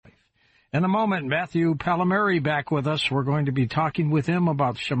In a moment, Matthew Pallamary back with us. We're going to be talking with him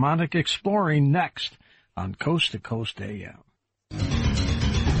about shamanic exploring next on Coast to Coast AM.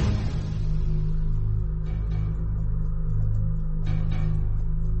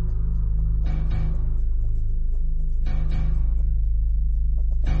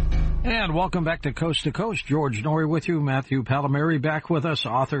 And welcome back to Coast. George Norrie with you. Matthew Pallamary back with us,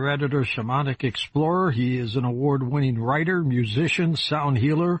 author, editor, shamanic explorer. He is an award-winning writer, musician, sound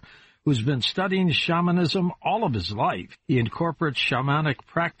healer, who's been studying shamanism all of his life. He incorporates shamanic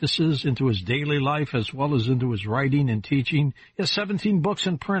practices into his daily life as well as into his writing and teaching. He has 17 books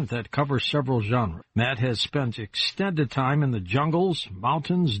in print that cover several genres. Matt has spent extended time in the jungles,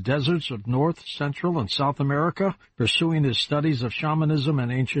 mountains, deserts of North, Central, and South America, pursuing his studies of shamanism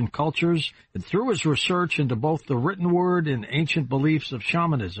and ancient cultures. And through his research into both the written word and ancient beliefs of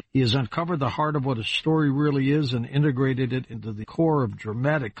shamanism, he has uncovered the heart of what a story really is and integrated it into the core of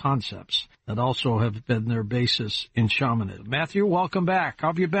dramatic concepts that also have been their basis in shamanism. Matthew, welcome back. How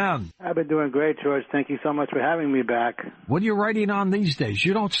have you been? I've been doing great, George. Thank you so much for having me back. What are you writing on these days?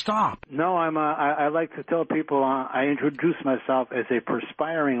 You don't stop. No, I like to tell people I introduce myself as a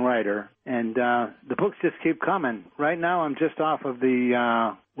perspiring writer, and the books just keep coming. Right now, I'm just off of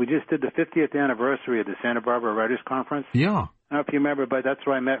we just did the 50th anniversary of the Santa Barbara Writers Conference. Yeah. I don't know if you remember, but that's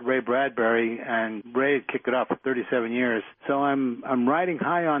where I met Ray Bradbury, and Ray had kicked it off for 37 years. So I'm riding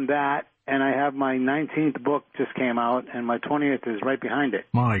high on that, and I have my 19th book just came out, and my 20th is right behind it.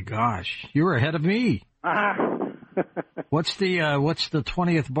 My gosh, you're ahead of me. What's the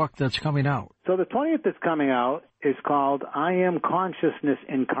 20th book that's coming out? So the 20th that's coming out is called I Am Consciousness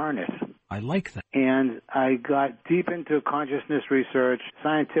Incarnate. I like that. And I got deep into consciousness research,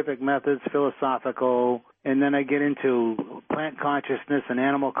 scientific methods, philosophical, and then I get into plant consciousness and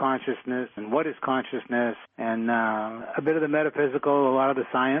animal consciousness and what is consciousness and a bit of the metaphysical, a lot of the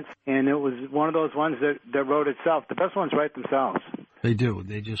science. And it was one of those ones that wrote itself. The best ones write themselves. They do.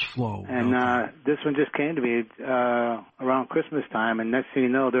 They just flow. And this one just came to me around Christmas time, and next thing you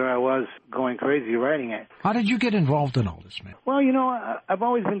know, there I was going crazy writing it. How did you get involved in all this, man? Well, you know, I've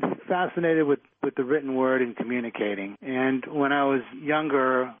always been fascinated with the written word and communicating. And when I was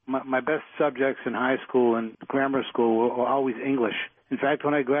younger, my best subjects in high school and grammar school were always English. In fact,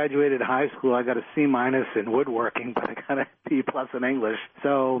 when I graduated high school, I got a C- in woodworking, but I got a B+ in English.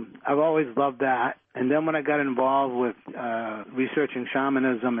 So I've always loved that. And then when I got involved with researching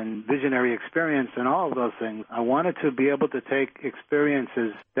shamanism and visionary experience and all of those things, I wanted to be able to take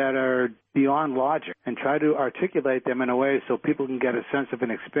experiences that are beyond logic and try to articulate them in a way so people can get a sense of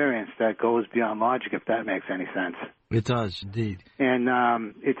an experience that goes beyond logic, if that makes any sense. It does, indeed. And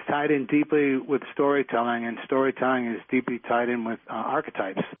it's tied in deeply with storytelling, and storytelling is deeply tied in with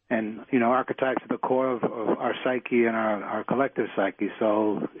archetypes. And, you know, archetypes are the core of our psyche and our collective psyche.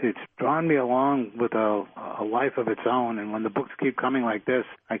 So it's drawn me along with a life of its own. And when the books keep coming like this,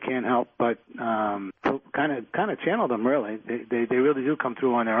 I can't help but kind of channel them, really. They really do come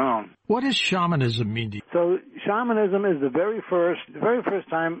through on their own. What does shamanism mean to you? So shamanism is the very first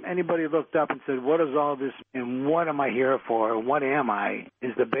time anybody looked up and said, what is all this and what am I here for? What am I?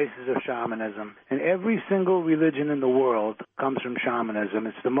 Is the basis of shamanism. And every single religion in the world comes from shamanism.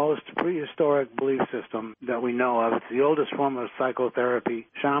 It's the most prehistoric belief system that we know of. It's the oldest form of psychotherapy.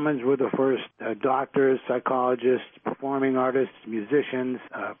 Shamans were the first doctors, psychologists, performing artists, musicians,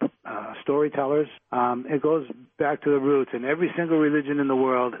 storytellers. It goes back to the roots. In every single religion in the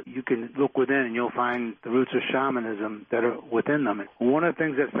world, you can look within and you'll find the roots of shamanism that are within them. One of the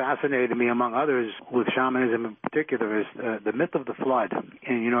things that fascinated me, among others, with shamanism in particular, is the myth of the flood.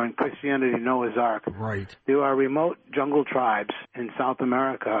 And, you know, in Christianity, Noah's Ark. Right. There are remote jungle tribes in South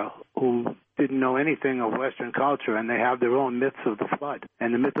America who didn't know anything of Western culture, and they have their own myths of the flood.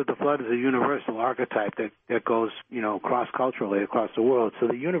 And the myth of the flood is a universal archetype that goes, you know, cross-culturally across the world. So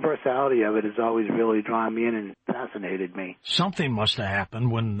the universality of it has always really drawn me in and fascinated me. Something must have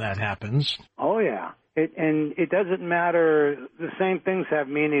happened when that happens. Oh, yeah. And it doesn't matter. The same things have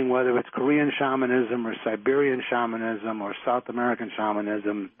meaning, whether it's Korean shamanism or Siberian shamanism or South American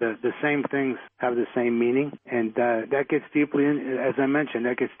shamanism. The same things have the same meaning. And that gets deeply in, as I mentioned,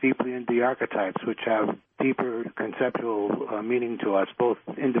 that gets deeply into the archetypes, which have deeper conceptual meaning to us, both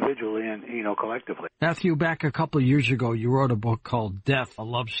individually and, you know, collectively. Matthew, back a couple of years ago, you wrote a book called Death, a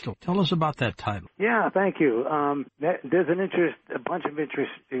Love Story. Tell us about that title. Yeah, thank you. There's a bunch of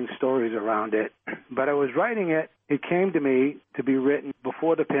interesting stories around it. But I was writing it. It came to me to be written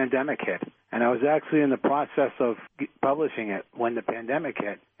before the pandemic hit. And I was actually in the process of publishing it when the pandemic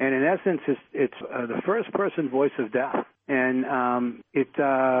hit. And in essence, it's the first-person voice of death. and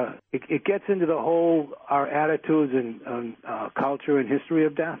it gets into the whole our attitudes and culture and history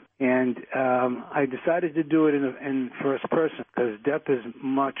of death. And I decided to do it in first person because death is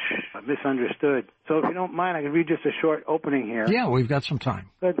much misunderstood. So if you don't mind, I can read just a short opening here. Yeah, we've got some time.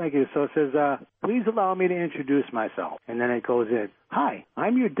 Good, thank you. So it says, please allow me to introduce myself. And then it goes in. Hi,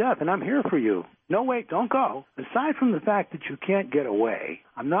 I'm your death, and I'm here for you. No, wait, don't go. Aside from the fact that you can't get away,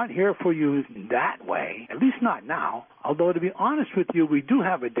 I'm not here for you that way, at least not now. Although, to be honest with you, we do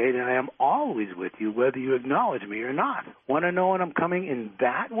have a date, and I am always with you, whether you acknowledge me or not. Want to know when I'm coming in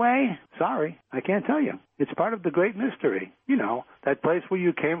that way? Sorry, I can't tell you. It's part of the great mystery. You know, that place where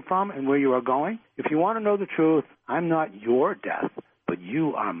you came from and where you are going. If you want to know the truth, I'm not your death, but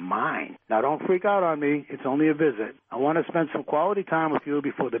you are mine. Now, don't freak out on me. It's only a visit. I want to spend some quality time with you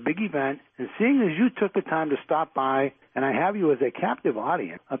before the big event, and seeing as you took the time to stop by and I have you as a captive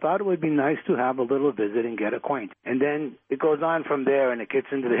audience, I thought it would be nice to have a little visit and get acquainted. And then it goes on from there, and it gets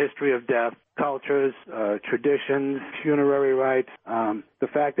into the history of death, cultures, traditions, funerary rites, the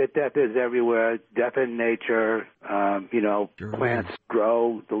fact that death is everywhere, death in nature, plants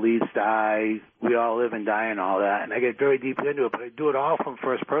grow, the leaves die, we all live and die and all that. And I get very deep into it, but I do it all from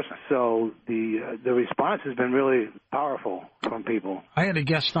first person. So the response has been really powerful from people. I had a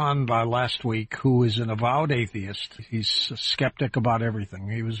guest on last week who is an avowed atheist. He's a skeptic about everything.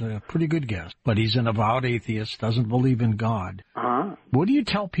 He was a pretty good guest, but he's an avowed atheist, doesn't believe in God. Uh-huh. What do you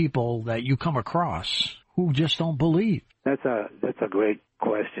tell people that you come across who just don't believe? That's a great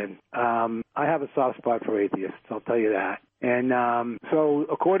question. I have a soft spot for atheists, I'll tell you that. And so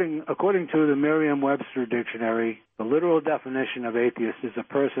according to the Merriam-Webster dictionary, the literal definition of atheist is a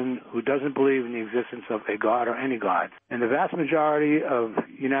person who doesn't believe in the existence of a god or any gods. And the vast majority of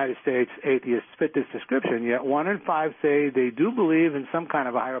United States atheists fit this description, yet 1 in 5 say they do believe in some kind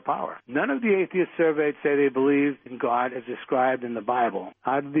of a higher power. None of the atheists surveyed say they believe in God as described in the Bible.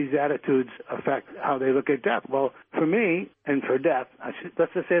 How do these attitudes affect how they look at death? Well, for me, and for death,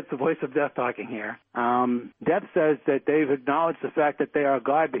 let's just say it's the voice of death talking here. Death says that they've acknowledged the fact that they are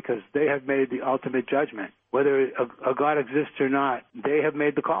God because they have made the ultimate judgment. Whether a God exists or not, they have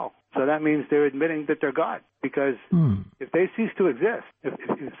made the call. So that means they're admitting that they're God. Because if they cease to exist, if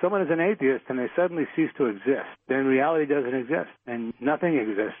someone is an atheist and they suddenly cease to exist, then reality doesn't exist and nothing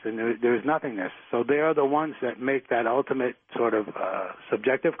exists and there's nothingness. So they are the ones that make that ultimate sort of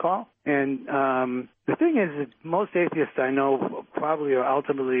subjective call. And the thing is that most atheists I know probably are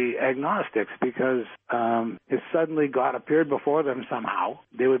ultimately agnostics because if suddenly God appeared before them somehow,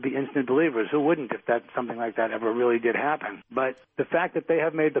 they would be instant believers. Who wouldn't if something like that ever really did happen? But the fact that they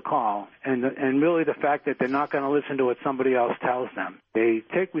have made the call and really the fact that they're not going to listen to what somebody else tells them, they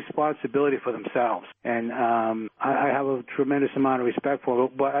take responsibility for themselves. And I have a tremendous amount of respect for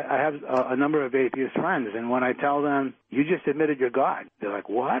it. But I have a number of atheist friends, and when I tell them, you just admitted you're God, they're like,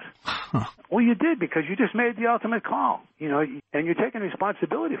 what? Well, you did because you just made the ultimate call, and you're taking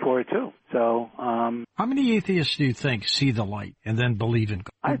responsibility for it, too. So, how many atheists do you think see the light and then believe in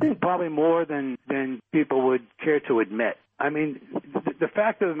God? I think probably more than people would care to admit. I mean, the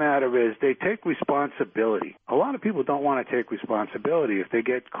fact of the matter is they take responsibility. A lot of people don't want to take responsibility. If they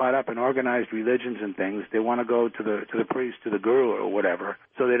get caught up in organized religions and things, they want to go to the priest, to the guru or whatever,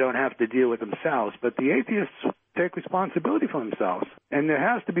 so they don't have to deal with themselves. But the atheists take responsibility for themselves. And there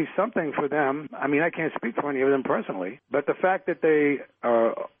has to be something for them. I mean, I can't speak for any of them personally, but the fact that they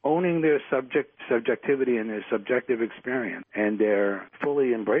are owning their subjectivity and their subjective experience, and they're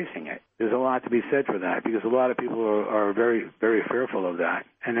fully embracing it, there's a lot to be said for that, because a lot of people are very, very fearful of that.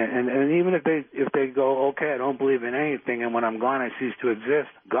 And even if they go, okay, I don't believe in anything, and when I'm gone, I cease to exist,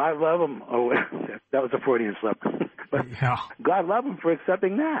 God love them. Oh, that was a Freudian slip. But yeah. God love them for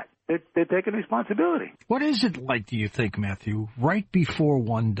accepting that. They're taking responsibility. What is it like, do you think, Matthew, right before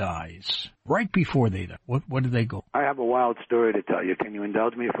one dies? Right before they die, what do they go? I have a wild story to tell you. Can you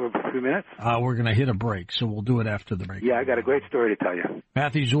indulge me for a few minutes? We're going to hit a break, so we'll do it after the break. Yeah, I got a great story to tell you.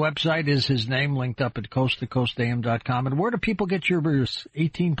 Matthew's website is his name, linked up at coasttocoastam.com. And where do people get your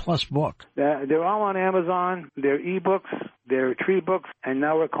 18-plus book? They're all on Amazon. They're e-books. They're tree books, and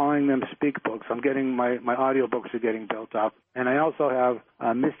now we're calling them speak books. I'm getting my audio books are getting built up. And I also have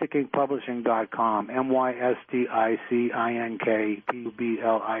mystikinkpublishing.com,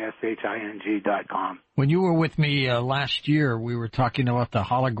 mystikinkpublishing.com. When you were with me last year, we were talking about the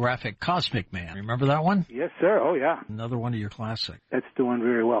holographic Cosmic Man. Remember that one? Yes, sir. Oh, yeah. Another one of your classics. That's doing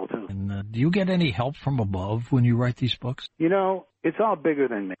very well, too. And do you get any help from above when you write these books? You know, it's all bigger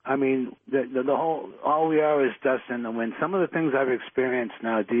than me. I mean, the whole, all we are is dust in the wind. Some of the things I've experienced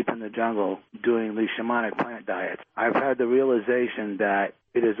now deep in the jungle doing these shamanic plant diets, I've had the realization that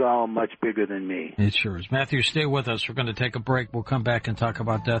it is all much bigger than me. It sure is. Matthew, stay with us. We're going to take a break. We'll come back and talk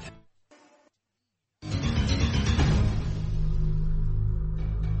about death.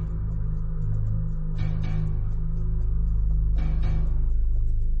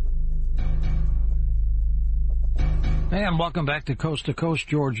 And welcome back to Coast.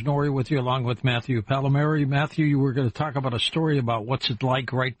 George Norrie with you, along with Matthew Pallamary. Matthew, you were going to talk about a story about what's it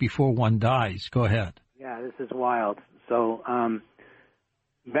like right before one dies. Go ahead. Yeah, this is wild. So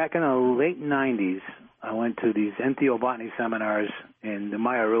back in the late 90s, I went to these ethnobotany seminars in the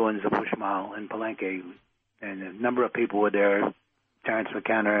Maya ruins of Uxmal in Palenque, and a number of people were there, Terence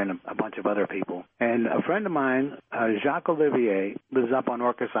McKenna and a bunch of other people. And a friend of mine, Jacques Olivier, lives up on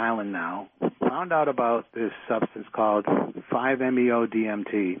Orcas Island now, found out about this substance called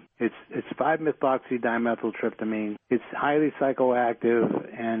 5-MeO-DMT. It's 5-methoxydimethyltryptamine. It's highly psychoactive,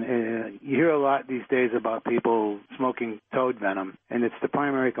 and you hear a lot these days about people smoking toad venom, and it's the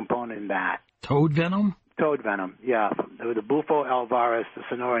primary component in that. Toad venom? Toad venom, yeah. The Bufo alvaris, the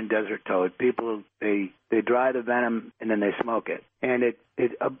Sonoran desert toad. People, they dry the venom and then they smoke it, and it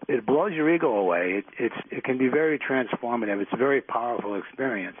blows your ego away. It can be very transformative. It's a very powerful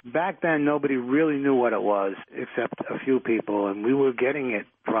experience. Back then, nobody really knew what it was except a few people, and we were getting it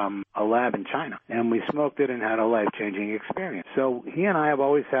from a lab in China, and we smoked it and had a life-changing experience. So he and I have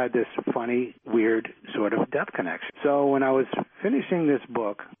always had this funny, weird sort of death connection. So when I was finishing this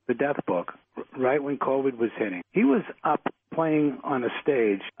book, the death book, right when COVID was hitting, he was up playing on a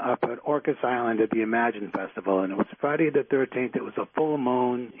stage up at Orcas Island at the Imagine Festival, and it was Friday the 13th. It was a full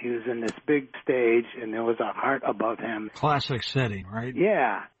moon. He was in this big stage, and there was a heart above him. Classic setting, right?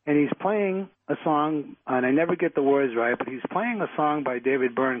 Yeah, and he's playing a song, and I never get the words right, but he's playing a song by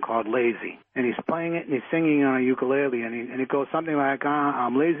David Byrne called Lazy, and he's playing it, and he's singing on a ukulele, and it goes something like,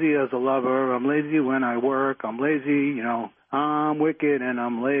 I'm lazy as a lover, I'm lazy when I work, I'm lazy, I'm wicked and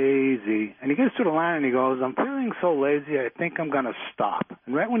I'm lazy. And he gets to the line and he goes, I'm feeling so lazy, I think I'm going to stop.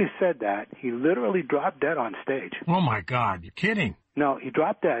 And right when he said that, he literally dropped dead on stage. Oh, my God. You're kidding. No, he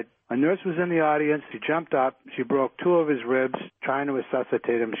dropped dead. A nurse was in the audience. She jumped up. She broke 2 of his ribs trying to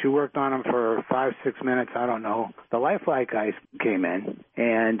resuscitate him. She worked on him for 5-6 minutes. I don't know. The lifeline guys came in,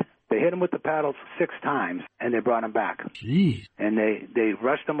 and they hit him with the paddles 6 times, and they brought him back. Jeez. And they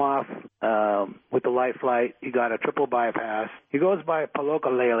rushed him off with the life flight. He got a triple bypass. He goes by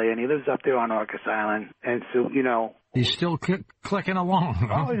Palokalele, and he lives up there on Orcas Island. And so, he's still clicking along.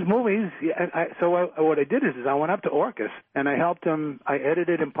 Huh? Oh, he's moving. What I did is I went up to Orcas, and I helped him. I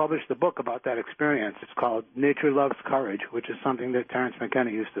edited and published the book about that experience. It's called Nature Loves Courage, which is something that Terence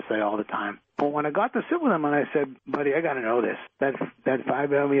McKenna used to say all the time. But when I got to sit with him, and I said, buddy, I got to know this. That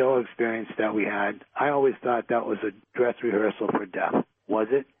 5-MeO experience that we had, I always thought that was a dress rehearsal for death. Was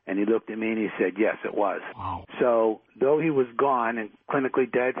it? And he looked at me and he said, yes, it was. Wow. So though he was gone and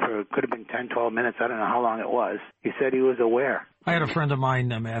clinically dead for, could have been 10, 12 minutes, I don't know how long it was, he said he was aware. I had a friend of mine,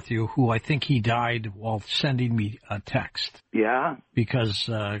 Matthew, who I think he died while sending me a text. Yeah? Because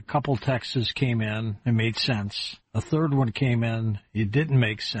a couple texts came in, it made sense. A third one came in, it didn't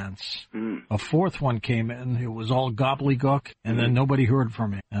make sense. A fourth one came in, it was all gobbledygook, and then nobody heard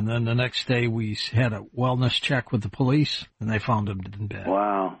from him. And then the next day we had a wellness check with the police, and they found him in bed.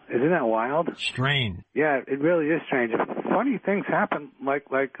 Wow. Isn't that wild? Strange. Yeah, it really is strange. Funny things happen, like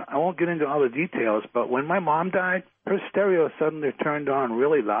I won't get into all the details, but when my mom died, her stereo suddenly turned on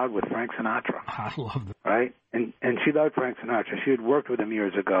really loud with Frank Sinatra. I love that. Right? And she loved Frank Sinatra. She had worked with him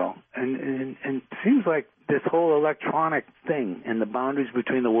years ago. And it seems like this whole electronic thing and the boundaries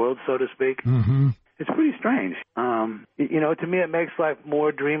between the worlds, so to speak, it's pretty strange. To me, it makes life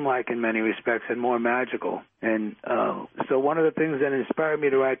more dreamlike in many respects and more magical. And so one of the things that inspired me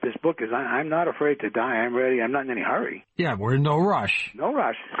to write this book is I'm not afraid to die. I'm ready. I'm not in any hurry. Yeah, we're in no rush. No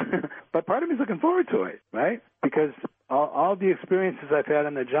rush. But part of me is looking forward to it, right? Because all the experiences I've had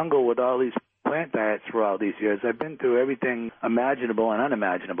in the jungle with all these plant diets for all these years, I've been through everything imaginable and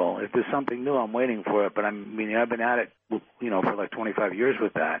unimaginable. If there's something new, I'm waiting for it. But I've been at it, for like 25 years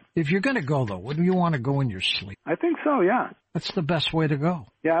with that. If you're going to go, though, wouldn't you want to go in your sleep? I think so, yeah. That's the best way to go.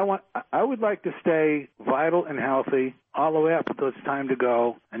 Yeah, I would like to stay vital and healthy all the way up until it's time to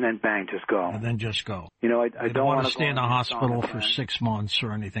go, and then bang, just go. And then just go. You know, I don't want to stay in the hospital for 6 months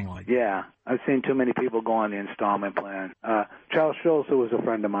or anything like that. Yeah, I've seen too many people go on the installment plan. Charles Schultz, who was a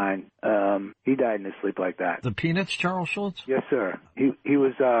friend of mine, he died in his sleep like that. The Peanuts, Charles Schultz? Yes, sir. He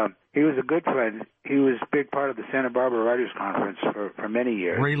was a good friend. He was a big part of the Santa Barbara Writers Conference for many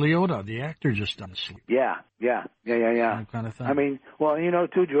years. Ray Liotta, the actor, just died of sleep. Yeah. That kind of thing. I mean, well, you know,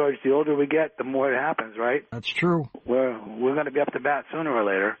 too, George, the older we get, the more it happens, right? That's true. We're going to be up to bat sooner or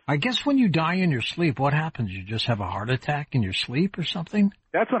later. I guess when you die in your sleep, what happens? You just have a heart attack in your sleep or something?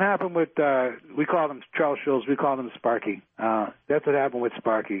 That's what happened with, we call him Charles Schulz, we call him Sparky. That's what happened with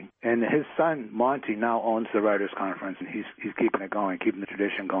Sparky. And his son, Monty, now owns the Writers Conference, and he's keeping it going, keeping the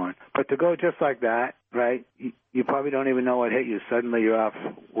tradition going. But to go just like that, right, you probably don't even know what hit you. Suddenly you're off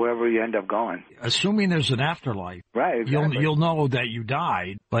wherever you end up going. Assuming there's an afterlife, right? Exactly. You'll know that you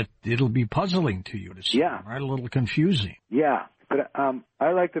died, but it'll be puzzling to you to see, right? A little confusing. Yeah, but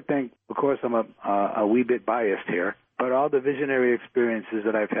I like to think, of course, I'm a wee bit biased here, but all the visionary experiences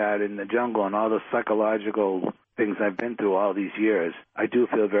that I've had in the jungle and all the psychological things I've been through all these years, I do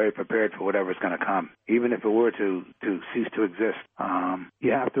feel very prepared for whatever's going to come. Even if it were to cease to exist,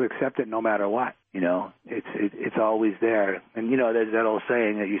 you have to accept it no matter what. You know, it's always there. And, you know, there's that old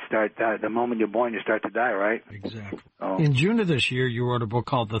saying that you start, the moment you're born, you start to die, right? Exactly. So, in June of this year, you wrote a book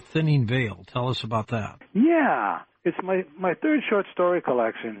called The Thinning Veil. Tell us about that. Yeah. It's my third short story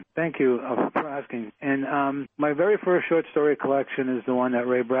collection. Thank you for asking. And my very first short story collection is the one that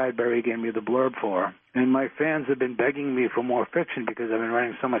Ray Bradbury gave me the blurb for. And my fans have been begging me for more fiction because I've been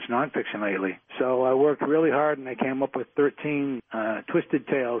writing so much nonfiction lately. So I worked really hard, and I came up with 13 twisted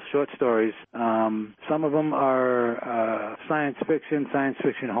tales, short stories. Some of them are science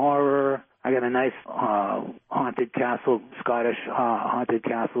fiction horror. I got a nice haunted castle, Scottish haunted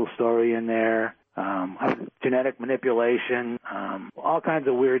castle story in there. Genetic manipulation, all kinds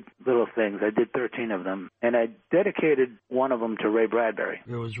of weird little things. I did 13 of them, and I dedicated one of them to Ray Bradbury.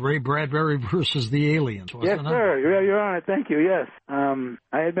 It was Ray Bradbury versus the aliens, wasn't it? Yes, sir. You're on it. Thank you. Yes.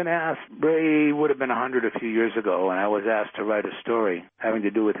 I had been asked, Ray would have been 100 a few years ago, and I was asked to write a story having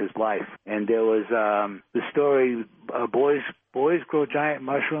to do with his life. And there was the story, Boys Grow Giant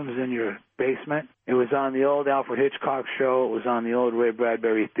Mushrooms in Your Basement. It was on the old Alfred Hitchcock show. It was on the old Ray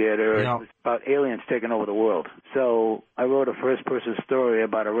Bradbury theater. Yeah. It was about aliens taking over the world. So I wrote a first-person story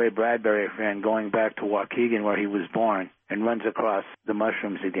about a Ray Bradbury fan going back to Waukegan, where he was born, and runs across the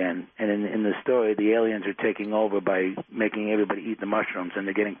mushrooms again. And in the story, the aliens are taking over by making everybody eat the mushrooms, and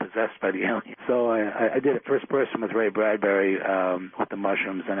they're getting possessed by the aliens. So I did it first person with Ray Bradbury with the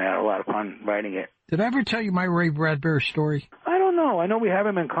mushrooms, and I had a lot of fun writing it. Did I ever tell you my Ray Bradbury story? I don't know. I know we have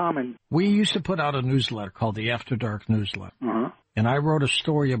him in common. We used to put out a newsletter called the After Dark Newsletter. Uh-huh. And I wrote a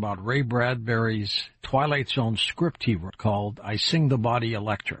story about Ray Bradbury's Twilight Zone script he wrote called I Sing the Body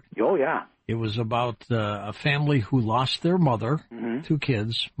Electric. Oh, yeah. It was about a family who lost their mother, two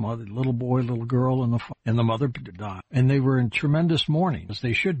kids, little boy, little girl, and the mother died. And they were in tremendous mourning, as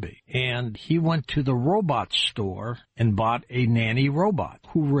they should be. And he went to the robot store and bought a nanny robot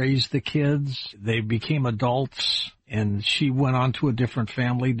who raised the kids. They became adults. And she went on to a different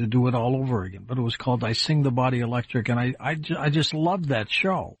family to do it all over again. But it was called I Sing the Body Electric, and I just loved that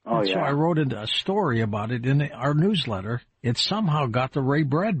show. Oh, yeah. So I wrote a story about it in our newsletter. It somehow got to Ray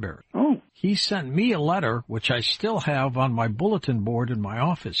Bradbury. Oh. He sent me a letter, which I still have on my bulletin board in my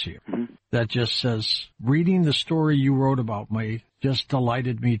office here, that just says, reading the story you wrote about me just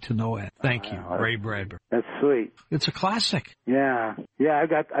delighted me to no end. Thank you, Ray Bradbury. That's sweet. It's a classic. Yeah. I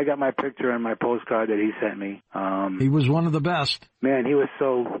got my picture on my postcard that he sent me. He was one of the best. Man, it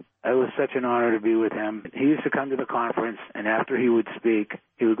was such an honor to be with him. He used to come to the conference, and after he would speak,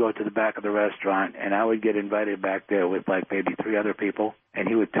 he would go to the back of the restaurant, and I would get invited back there with like maybe 3 other people, and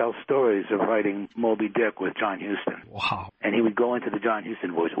he would tell stories of writing Moby Dick with John Huston. Wow. And he would go into the John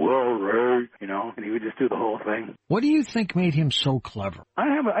Huston voice, "Well, Ray," and he would just do the whole thing. What do you think made him so clever?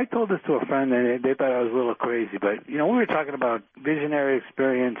 I told this to a friend, and they thought I was a little crazy, but, we were talking about visionary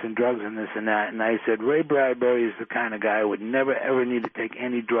experience and drugs and this and that, and I said, Ray Bradbury is the kind of guy who would never, ever need to take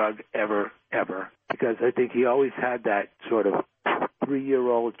any drug ever, because I think he always had that sort of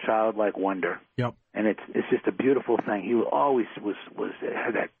 3-year-old childlike wonder. Yep. And it's just a beautiful thing. He always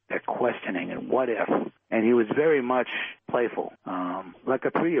had that questioning and what if. And he was very much playful, like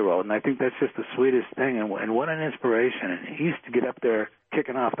a 3-year-old. And I think that's just the sweetest thing. And what an inspiration. And he used to get up there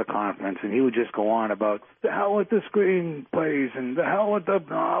kicking off the conference, and he would just go on about the hell with the screenplays and the hell with the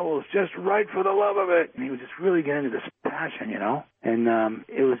novels, just write for the love of it. And he would just really get into this passion, you know. And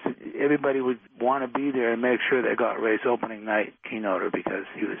it was everybody would want to be there and make sure they got Ray's opening night keynoter because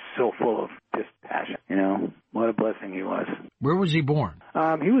he was so full of just passion, you know. What a blessing he was. Where was he born?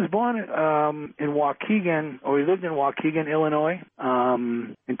 He was born in Waukegan, or he lived in Waukegan, Illinois,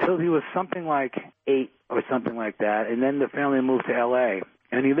 until he was something like 8 or something like that. And then the family moved to L.A.,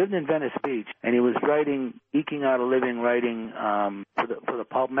 and he lived in Venice Beach, and he was eking out a living writing for the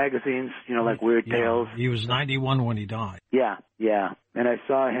pulp magazines, you know, like Weird Tales. He was 91 when he died. Yeah. And I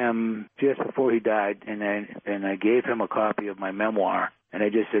saw him just before he died, and I gave him a copy of my memoir. And I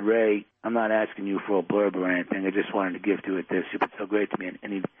just said, Ray, I'm not asking you for a blurb or anything. I just wanted to gift you with this. You've been so great to me.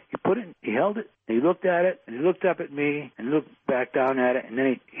 And he put it, he held it, and he looked at it, and he looked up at me, and looked back down at it, and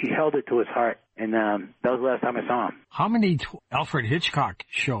then he held it to his heart. And that was the last time I saw him. How many Alfred Hitchcock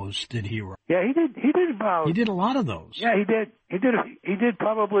shows did he write? Yeah, he did about. He did a lot of those. Yeah, he did. He did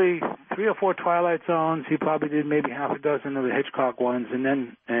probably 3 or 4 Twilight Zones. He probably did maybe half a dozen of the Hitchcock ones. And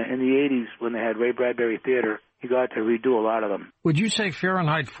then in the 80s, when they had Ray Bradbury Theater, he got to redo a lot of them. Would you say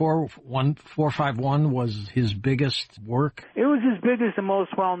Fahrenheit 451 was his biggest work? It was his biggest and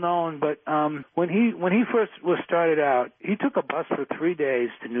most well-known, but when he first was started out, he took a bus for 3 days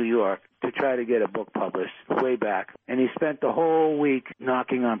to New York to try to get a book published way back. And he spent the whole week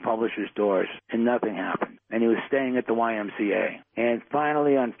knocking on publishers' doors, and nothing happened. And he was staying at the YMCA. And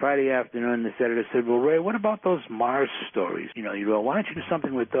finally, on Friday afternoon, the editor said, well, Ray, what about those Mars stories? You know, you wrote, why don't you do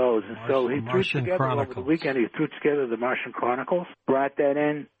something with those? And so he threw together over the weekend, he threw together the Martian Chronicles, brought that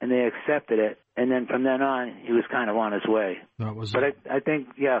in, and they accepted it. And then from then on, he was kind of on his way. But I think,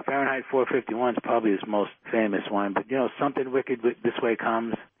 Fahrenheit 451 is probably his most famous one. But, you know, Something Wicked This Way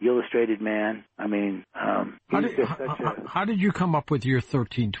Comes, The Illustrated Man. I mean, how did you come up with your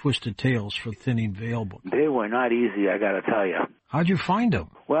 13 Twisted Tales for Thinning Veil book? They were not easy, I got to tell you. How'd you find them?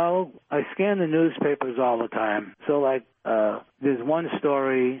 Well, I scan the newspapers all the time. So, like, there's one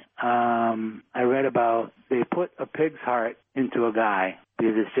story I read about. They put a pig's heart into a guy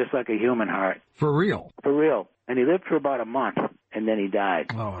because it's just like a human heart. For real? For real. And he lived for about a month, and then he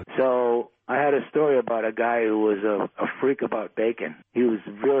died. Oh. So I had a story about a guy who was a freak about bacon. He was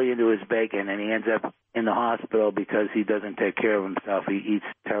really into his bacon, and he ends up in the hospital because he doesn't take care of himself. He eats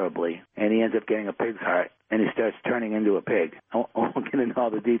terribly, and he ends up getting a pig's heart, and he starts turning into a pig. I won't get into all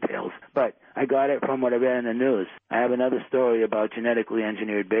the details, but I got it from what I read in the news. I have another story about genetically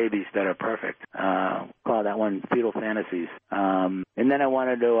engineered babies that are perfect. Call that one Fetal Fantasies. And then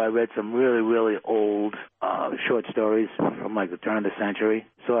I read some really, really old short stories from like the turn of the century,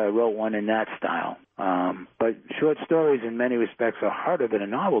 so I wrote one in that style. But short stories in many respects are harder than a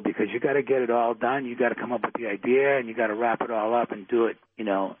novel because you got to get it all done. You got to come up with the idea, and you got to wrap it all up and do it, you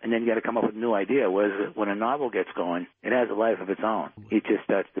know, and then you got to come up with a new idea. Whereas when a novel gets going, it has a life of its own. It just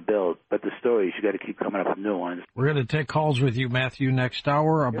starts to build. But the stories, you got to keep coming up with new ones. We're going to take calls with you, Matthew, next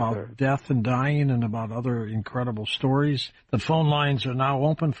hour about death and dying and about other incredible stories. The phone lines are now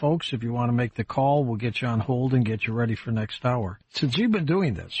open, folks. If you want to make the call, we'll get you on hold and get you ready for next hour. Since you've been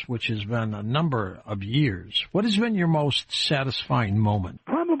doing this, which has been a number of years, what has been your most satisfying moment?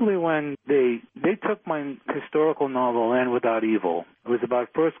 Probably when they took my historical novel, Land Without Evil. It was about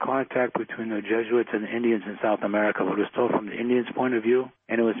first contact between the Jesuits and the Indians in South America, but it was told from the Indians' point of view,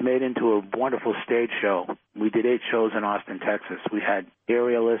 and it was made into a wonderful stage show. We did 8 shows in Austin, Texas. We had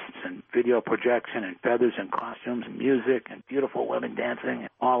aerialists and video projection and feathers and costumes and music and beautiful women dancing and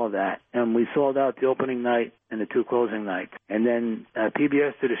all of that. And we sold out the opening night and the 2 closing nights. And then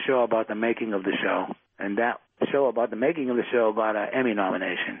PBS did a show about the making of the show, and that show about the making of the show got an Emmy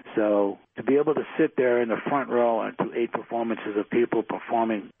nomination. So to be able to sit there in the front row and do 8 performances of people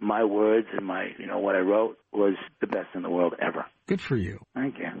performing my words and my, you know, what I wrote was the best in the world ever. Good for you.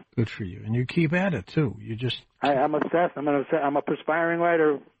 Thank you. Good for you. And you keep at it, too. You just... I'm obsessed. I'm a perspiring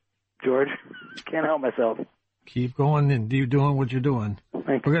writer, George. Can't help myself. Keep going and keep doing what you're doing. Thank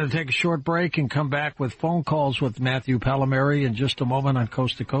you. We're going to take a short break and come back with phone calls with Matthew Pallamary in just a moment on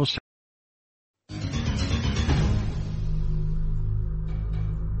Coast to Coast.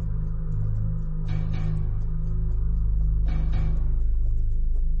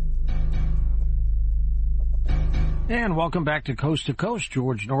 And welcome back to Coast.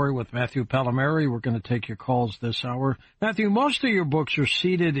 George Norrie with Matthew Pallamary. We're going to take your calls this hour. Matthew, most of your books are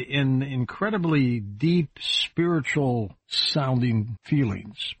seated in incredibly deep spiritual sounding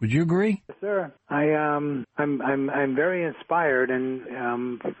feelings. Would you agree? Yes, sir. I'm very inspired,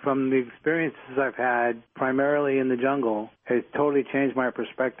 and from the experiences I've had, primarily in the jungle, has totally changed my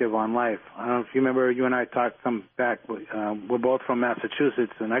perspective on life. I don't know if you remember, you and I talked some back. We're both from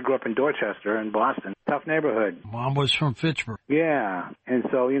Massachusetts, and I grew up in Dorchester in Boston. Tough neighborhood. Mom was from Fitchburg. Yeah, and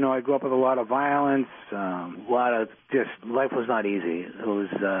so, I grew up with a lot of violence, a lot of just, life was not easy. It was,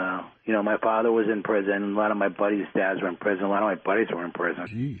 my father was in prison, a lot of my buddies' dads were in prison, a lot of my buddies were in prison.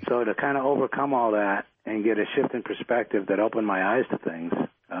 Jeez. So to kind of overcome all that and get a shift in perspective that opened my eyes to things,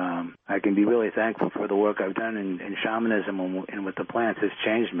 I can be really thankful for the work I've done in shamanism and with the plants. It's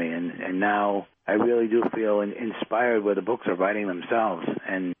changed me, and now I really do feel inspired where the books are writing themselves.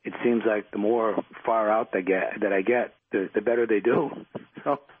 And it seems like the more far out I get, the better they do.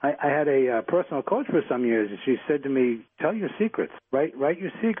 So I had a personal coach for some years, and she said to me, tell your secrets, write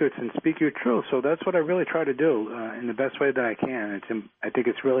your secrets and speak your truth. So that's what I really try to do in the best way that I can. I think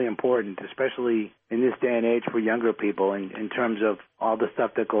it's really important, especially in this day and age for younger people in terms of all the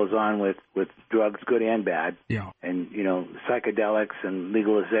stuff that goes on with drugs, good and bad. Yeah. And, psychedelics and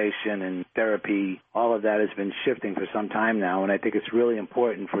legalization and therapy, all of that has been shifting for some time now. And I think it's really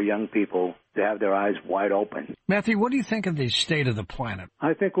important for young people to have their eyes wide open. Matthew, what do you think of the state of the planet?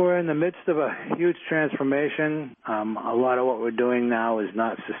 I think we're in the midst of a huge transformation. A lot of what we're doing now is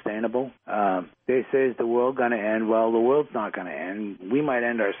not sustainable. They say, is the world going to end? Well, the world's not going to end. We might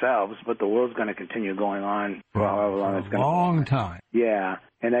end ourselves, but the world's going to continue going on for however long it's going to go on. Long time. Yeah.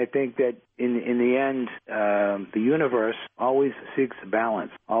 And I think that in the end, the universe always seeks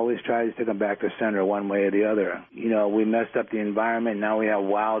balance, always tries to come back to center one way or the other. We messed up the environment. Now we have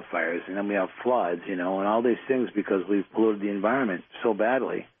wildfires, and then we have floods, and all these things because we've polluted the environment so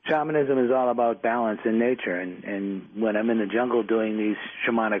badly. Shamanism is all about balance in nature, and when I'm in the jungle doing these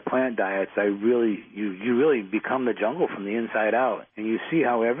shamanic plant diets, you really become the jungle from the inside out, and you see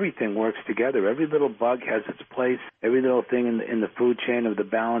how everything works together. Every little bug has its place. Every little thing in the food chain of the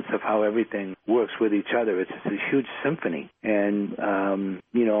balance of how everything works with each other. It's a huge symphony, and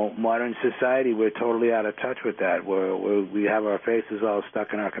modern society, we're totally out of touch with that. We have our faces all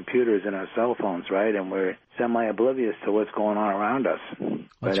stuck in our computers and our cell phones, right? And we're semi-oblivious to what's going on around us.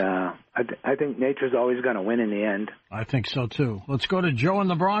 But I think nature's always going to win in the end. I think so, too. Let's go to Joe in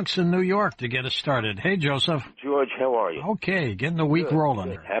the Bronx in New York to get us started. Hey, Joseph. George, how are you? Okay, getting the week rolling.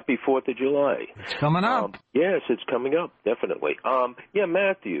 Good. Happy 4th of July. It's coming up. Yes, it's coming up, definitely.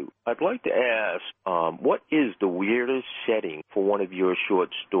 Matthew, I'd like to ask, what is the weirdest setting for one of your short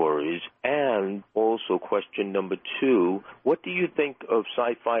stories? And also question number 2, what do you think of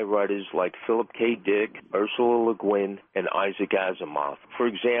sci-fi writers like Philip K. Dick, Ursula Le Guin, and Isaac Asimov? For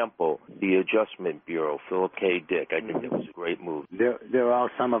example, The Adjustment Bureau, Philip K. Dick. I think that was a great movie. They're all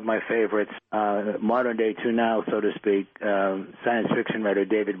some of my favorites. Modern day to now, so to speak. Science fiction writer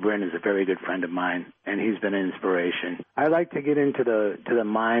David Brin is a very good friend of mine, and he's been an inspiration. I like to get into the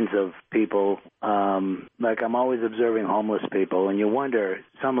minds of people. Like I'm always observing homeless people, and you wonder,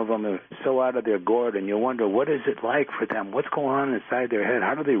 some of them are so out of their gourd, and you wonder, what is it like for them? What's going on inside their head?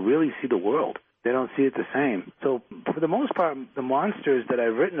 How do they really see the world? They don't see it the same. So for the most part, the monsters that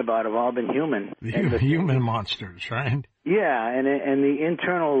I've written about have all been human. Human monsters, right? Yeah, and the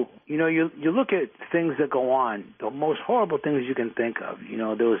internal, you look at things that go on, the most horrible things you can think of.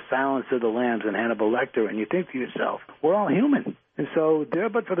 There was Silence of the Lambs and Hannibal Lecter, and you think to yourself, we're all human. And so there,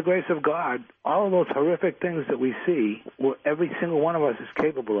 but for the grace of God, all of those horrific things that we see, every single one of us is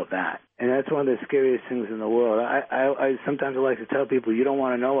capable of that. And that's one of the scariest things in the world. I sometimes like to tell people, you don't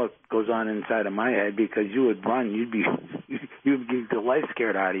want to know what goes on inside of my head, because you would run. You'd get the life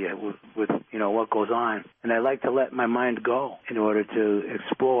scared out of you with what goes on. And I like to let my mind go in order to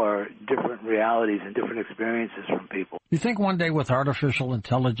explore different realities and different experiences from people. You think one day with artificial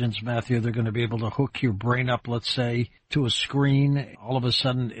intelligence, Matthew, they're going to be able to hook your brain up, let's say, to a screen? All of a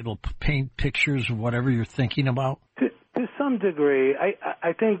sudden it'll paint pictures of whatever you're thinking about? To some degree.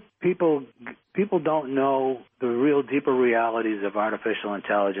 I think people don't know the real deeper realities of artificial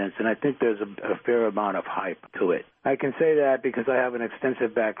intelligence, and I think there's a fair amount of hype to it. I can say that because I have an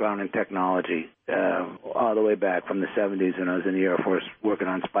extensive background in technology, all the way back from the 70s when I was in the Air Force working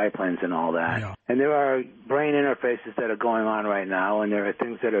on spy planes and all that. Yeah. And there are brain interfaces that are going on right now, and there are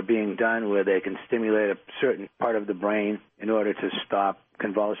things that are being done where they can stimulate a certain part of the brain in order to stop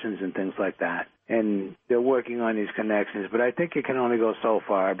convulsions and things like that. And they're working on these connections, but I think it can only go so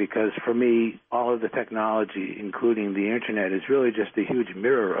far, because for me, all of the technology, including the internet, is really just a huge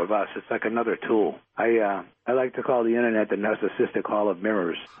mirror of us. It's like another tool. I like to call the internet the narcissistic hall of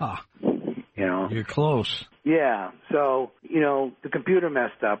mirrors. Huh. you know. You're close. Yeah. So, the computer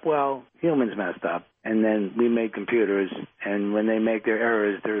messed up. Well, humans messed up. And then we made computers. And when they make their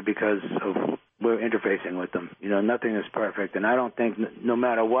errors, they're because of we're interfacing with them. Nothing is perfect. And I don't think no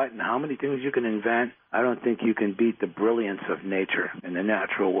matter what and how many things you can invent, I don't think you can beat the brilliance of nature and the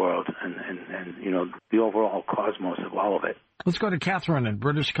natural world and the overall cosmos of all of it. Let's go to Catherine in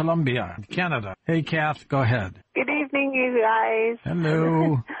British Columbia, Canada. Hey, Kath, go ahead. Good evening, you guys.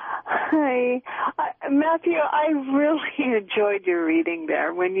 Hello. Hi. Matthew, I really enjoyed your reading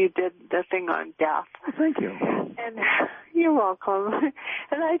there when you did the thing on death. Thank you. And you're welcome.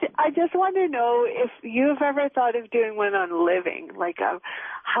 And I just want to know if you've ever thought of doing one on living, like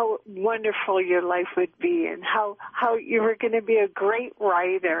how wonderful your life would be and how you were going to be a great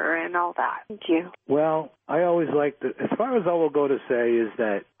writer and all that. Thank you. Well, I always like as far as I will go to say is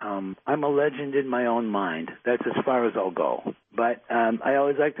that I'm a legend in my own mind. That's as far as I'll go. But I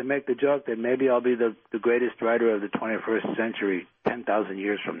always like to make the joke that maybe I'll be the greatest writer of the 21st century 10,000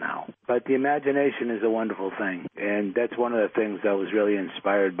 years from now. But the imagination is a wonderful thing, and that's one of the things I was really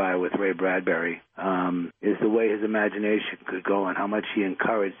inspired by with Ray Bradbury, is the way his imagination could go and how much he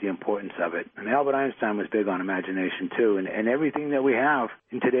encouraged the importance of it. And Albert Einstein was big on imagination, too, and everything that we have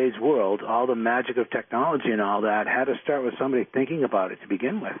in today's world, all the magic of technology and all that, had to start with somebody thinking about it to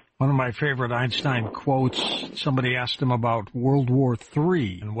begin with. One of my favorite Einstein quotes, somebody asked him about World War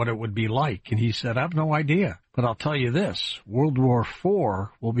III and what it would be like, and he said, I have no idea. But I'll tell you this, World War IV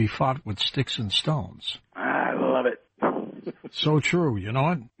will be fought with sticks and stones. I love it. So true, you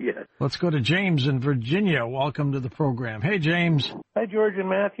know it? Yes. Let's go to James in Virginia. Welcome to the program. Hey, James. Hi, George and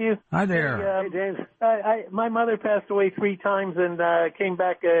Matthew. Hi there. Hey, James. My mother passed away 3 times and came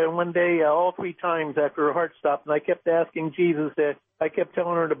back one day all 3 times after her heart stopped. And I kept asking Jesus I kept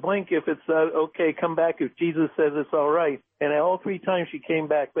telling her to blink if it's okay, come back if Jesus says it's all right. And all 3 times she came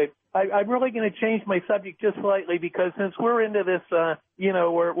back. But I'm really going to change my subject just slightly because since we're into this,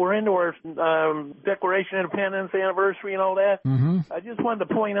 we're into our Declaration of Independence anniversary and all that. Mm-hmm. I just wanted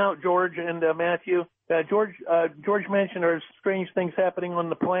to point out, George and Matthew, George mentioned there's strange things happening on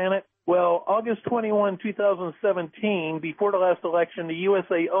the planet. Well, August 21, 2017, before the last election, the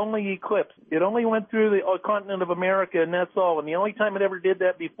USA only eclipsed. It only went through the continent of America, and that's all. And the only time it ever did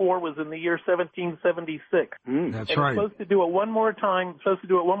that before was in the year 1776. That's right. It's supposed to do it one more time.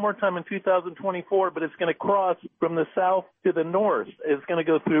 In 2024, but it's going to cross from the south to the north. It's going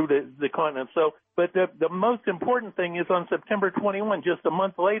to go through the continent. So, but the most important thing is on September 21, just a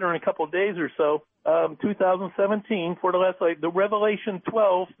month later, in a couple of days or so, 2017, for the last the Revelation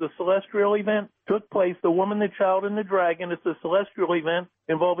 12, the celestial event took place. The woman, the child, and the dragon. It's a celestial event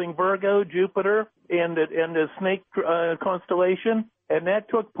involving Virgo, Jupiter, and the snake constellation. And that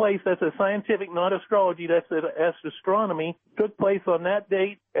took place, that's a scientific, not astrology, that's astronomy, took place on that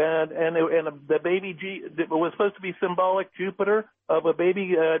date, and the baby, it was supposed to be symbolic, Jupiter, of a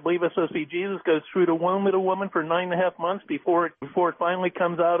baby, I believe it's supposed to be Jesus, goes through the womb of the woman for 9.5 months before it finally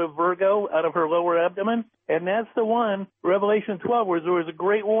comes out of Virgo, out of her lower abdomen. And that's the one, Revelation 12, where there was a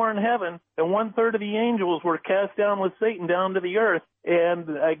great war in heaven, and 1/3 of the angels were cast down with Satan down to the earth. And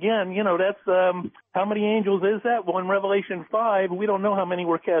again, that's how many angels is that? Well, in Revelation 5, we don't know how many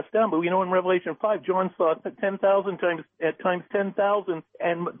were cast down, but we know in Revelation 5, John saw 10,000 times 10,000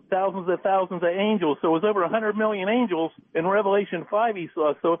 and thousands of thousands of angels. So it was over 100 million angels in Revelation 5 he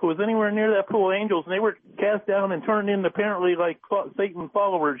saw. So if it was anywhere near that pool of angels, and they were cast down and turned into apparently like Satan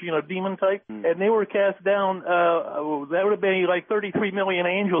followers, demon type, and they were cast down, that would have been like 33 million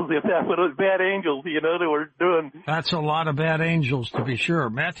angels if that was bad angels, they were doing. That's a lot of bad angels, to be sure.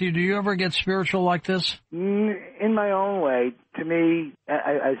 Matthew, do you ever get spiritual like this? In my own way. To me,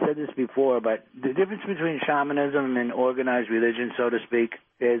 I said this before, but the difference between shamanism and organized religion, so to speak,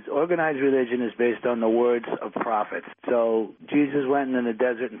 is organized religion is based on the words of prophets. So Jesus went in the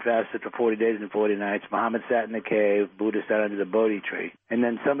desert and fasted for 40 days and 40 nights. Muhammad sat in the cave. Buddha sat under the Bodhi tree. And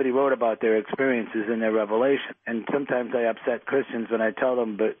then somebody wrote about their experiences in their revelation. And sometimes I upset Christians when I tell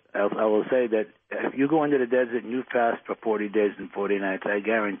them, but I will say that if you go into the desert and you fast for 40 days and 40 nights, I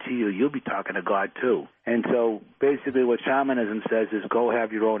guarantee you'll be talking to God too. And so basically what shamanism says is go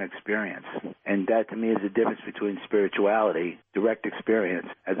have your own experience. And that to me is the difference between spirituality, direct experience,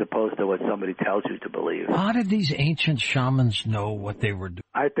 as opposed to what somebody tells you to believe. How did these ancient shamans know what they were doing?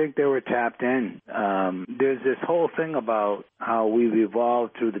 I think they were tapped in. There's this whole thing about how we've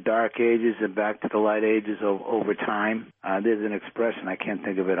evolved through the dark ages and back to the light ages over time. There's an expression, I can't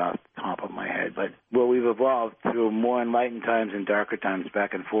think of it off the top of my head, but where we've evolved through more enlightened times and darker times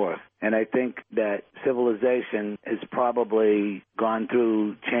back and forth. And I think that civilization has probably gone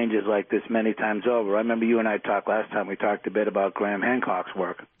through changes like this many times over. I remember you and I talked last time. We talked a bit about Graham Hancock's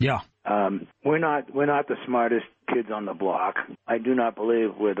work. Yeah. We're not the smartest kids on the block. I do not believe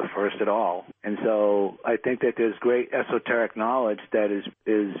we're the first at all. And so I think that there's great esoteric knowledge that is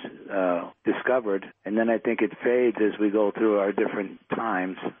discovered, and then I think it fades as we go through our different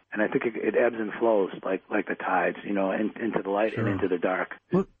times. And I think it ebbs and flows like the tides, into the light and into the dark.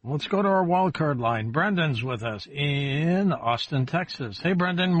 Let's go to our wild card line. Brendan's with us in Austin, Texas. Hey,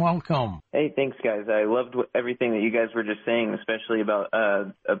 Brendan, welcome. Hey, thanks, guys. I loved everything that you guys were just saying, especially about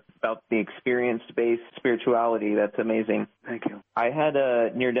the experience-based spirituality. That's amazing. Thank you. I had a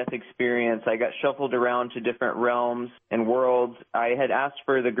near-death experience. I got shuffled around to different realms and worlds. I had asked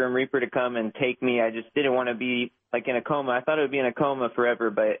for the Grim Reaper to come and take me. I just didn't want to be like in a coma. I thought it would be in a coma forever,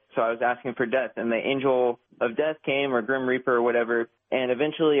 but so I was asking for death, and the angel of death came, or Grim Reaper or whatever, and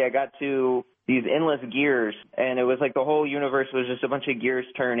eventually I got to these endless gears, and it was like the whole universe was just a bunch of gears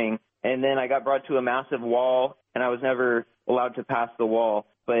turning, and then I got brought to a massive wall, and I was never allowed to pass the wall.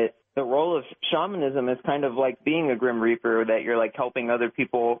 But the role of shamanism is kind of like being a Grim Reaper, that you're like helping other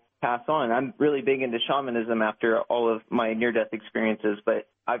people pass on. I'm really big into shamanism after all of my near-death experiences, but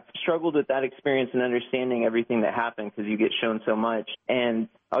I've struggled with that experience and understanding everything that happened because you get shown so much. And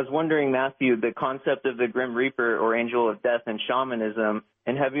I was wondering, Matthew, the concept of the Grim Reaper or Angel of Death in shamanism,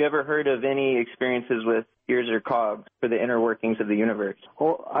 and have you ever heard of any experiences with gears or cogs for the inner workings of the universe?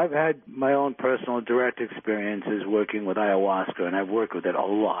 Well, I've had my own personal direct experiences working with ayahuasca, and I've worked with it a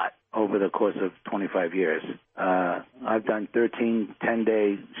lot over the course of 25 years. I've done 13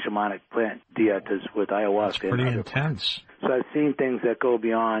 10-day shamanic plant dietas with ayahuasca. That's pretty intense. So I've seen things that go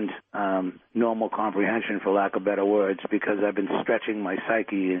beyond normal comprehension, for lack of better words, because I've been stretching my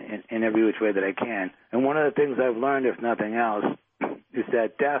psyche in every which way that I can. And one of the things I've learned, if nothing else, is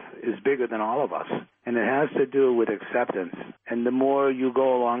that death is bigger than all of us. And it has to do with acceptance. And the more you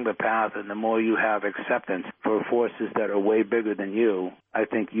go along the path and the more you have acceptance for forces that are way bigger than you, I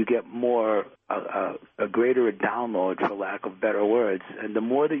think you get more, a greater download, for lack of better words. And the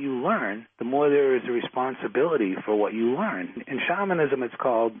more that you learn, the more there is a responsibility for what you learn. In shamanism, it's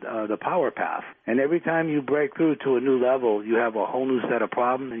called the power path. And every time you break through to a new level, you have a whole new set of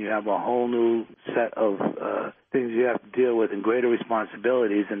problems, and you have a whole new set of things you have to deal with, and greater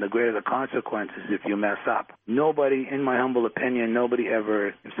responsibilities, and the greater the consequences if you mess up. Nobody, in my humble opinion,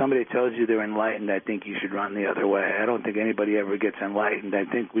 if somebody tells you they're enlightened, I think you should run the other way. I don't think anybody ever gets enlightened. I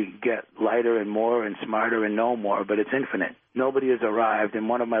think we get lighter and more and smarter and know more, but it's infinite. Nobody has arrived, and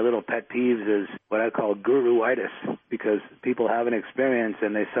one of my little pet peeves is what I call guru-itis, because people have an experience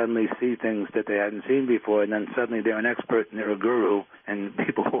and they suddenly see things that they hadn't seen before, and then suddenly they're an expert and they're a guru, and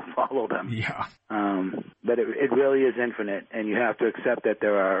people will follow them. Yeah. But it really is infinite, and you have to accept that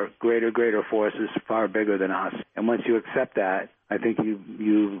there are greater forces far bigger than us. And once you accept that, I think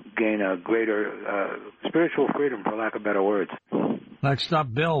you gain a greater spiritual freedom, for lack of better words. Next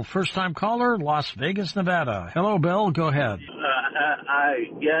up, Bill, first-time caller, Las Vegas, Nevada. Hello, Bill. Go ahead.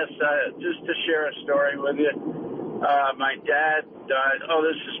 Just to share a story with you. My dad died,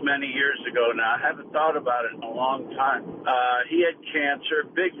 this is many years ago now. I haven't thought about it in a long time. He had cancer,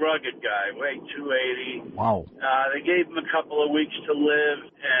 big rugged guy, weighed 280. Wow. They gave him a couple of weeks to live,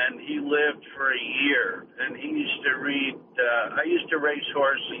 and he lived for a year. And he used to read, I used to race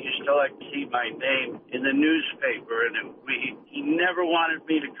horses. He used to like to see my name in the newspaper, and he never wanted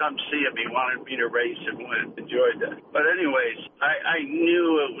me to come see him. He wanted me to race and win. Enjoyed that. But anyways, I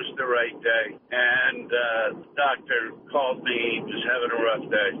knew it was the right day, and the doctor called me. He was having a rough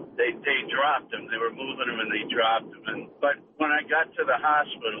day. They dropped him. They were moving him, and they dropped him. But when I got to the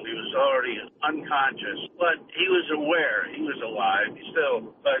hospital, he was already unconscious. But he was aware. He was alive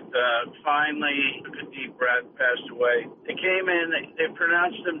still. But finally, took a deep breath, passed away. They came in. They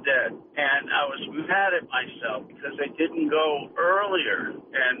pronounced him dead. And I was mad at myself because they didn't go earlier,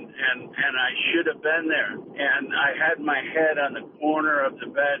 and I should have been there. And I had my head on the corner of the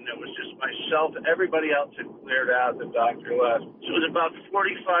bed, and it was just myself. Everybody else had cleared out. The doctor left. So it was about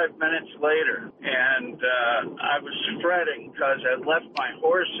 45 minutes later, and I was fretting because I left my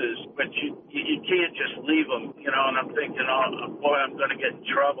horses, but you can't just leave them, and I'm thinking, boy, I'm going to get in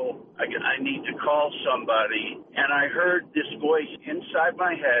trouble. I need to call somebody. And I heard this voice inside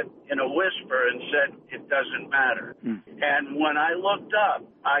my head in a whisper and said, it doesn't matter. And when I looked up,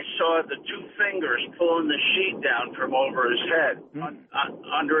 I saw the two fingers pulling the sheet down from over his head,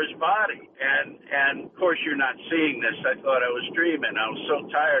 under his body. And of course, you're not seeing this. I thought I was dreaming. I was so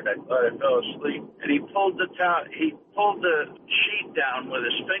tired, I thought I fell asleep. And he pulled the towel. He pulled the sheet down with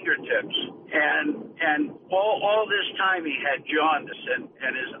his fingertips, and all this time he had jaundice,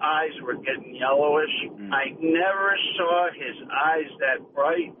 and his eyes were getting yellowish. I never saw his eyes that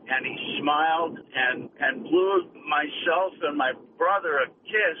bright, and he smiled and blew myself and my brother a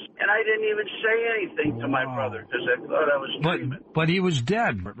kiss, and I didn't even say anything to my brother because I thought I was dreaming. But he was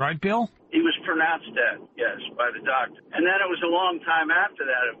dead, right, Bill? He was pronounced dead, yes, by the doctor. And then it was a long time after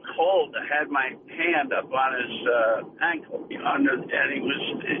that. It was cold. I had my hand up on his ankle, and he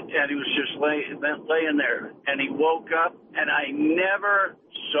was just laying there. And he woke up, and I never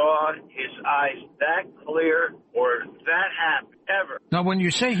saw his eyes that clear or that happy ever. Now, when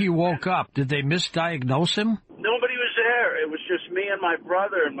you say he woke up, did they misdiagnose him? Nobody was there. It was just me and my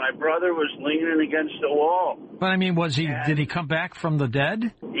brother, and my brother was leaning against the wall. But I mean, did he come back from the dead?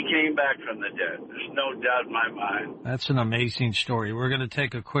 He came back from the dead. There's no doubt in my mind. That's an amazing story. We're going to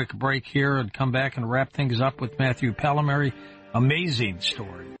take a quick break here and come back and wrap things up with Matthew Pallamary. Amazing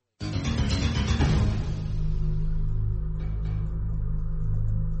story.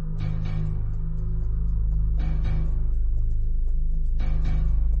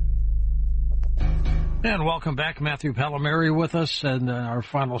 And welcome back, Matthew Pallamary with us, and our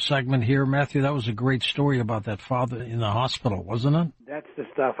final segment here. Matthew, that was a great story about that father in the hospital, wasn't it? That's the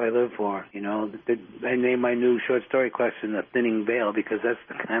stuff I live for, I named my new short story collection The Thinning Veil because that's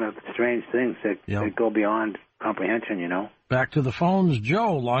the kind of strange things that go beyond comprehension, Back to the phones.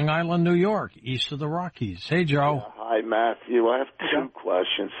 Joe, Long Island, New York, east of the Rockies. Hey, Joe. Hi, Matthew. I have two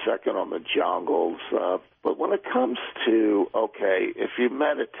questions. Second on the jungles. But when it comes to, if you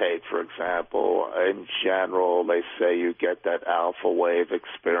meditate, for example, in general, they say you get that alpha wave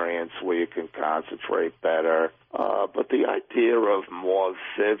experience where you can concentrate better. But the idea of more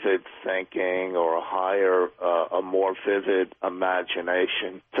vivid thinking or a more vivid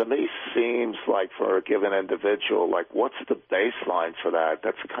imagination, to me seems like for a given individual, what's the baseline for that?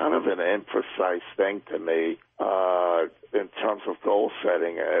 That's kind of an imprecise thing to me. In terms of goal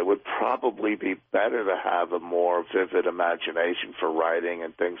setting, it would probably be better to have a more vivid imagination for writing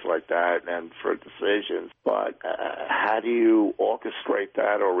and things like that and for decisions. But how do you orchestrate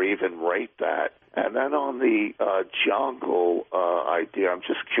that or even rate that? And then on the jungle idea, I'm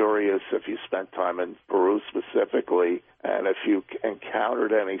just curious if you spent time in Peru specifically and if you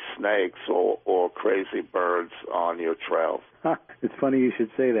encountered any snakes or crazy birds on your trails. It's funny you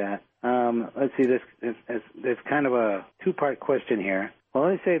should say that. Let's see, there's kind of a two-part question here. Well,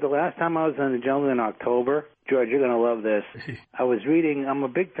 let me say the last time I was in the jungle in October, George, you're going to love this. I was reading, I'm a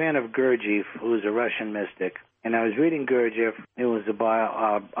big fan of Gurdjieff, who's a Russian mystic, and I was reading Gurdjieff. It was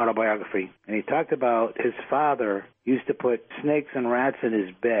autobiography, and he talked about his father used to put snakes and rats in his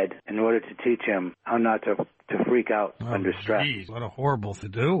bed in order to teach him how not to freak out under stress. Geez, what a horrible to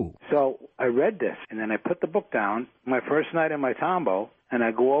do. So I read this, and then I put the book down my first night in my Tombo, and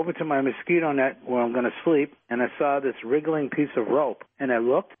I go over to my mosquito net where I'm going to sleep, and I saw this wriggling piece of rope, and I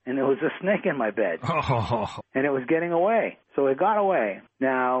looked, and there was a snake in my bed, and it was getting away. So it got away.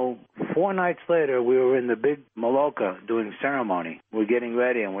 Now, 4 nights later, we were in the big Maloka doing ceremony. We're getting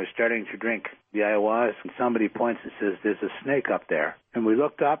ready, and we're starting to drink the ayahuasca, and somebody points and says, there's a snake up there. And we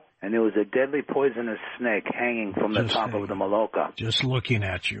looked up, and there was a deadly poisonous snake hanging from the top of the Maloka. Just looking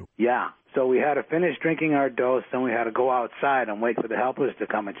at you. Yeah. So we had to finish drinking our dose, then we had to go outside and wait for the helpers to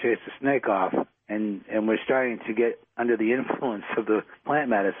come and chase the snake off. And we're starting to get under the influence of the plant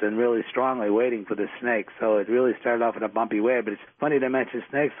medicine really strongly, waiting for the snake. So it really started off in a bumpy way. But it's funny to mention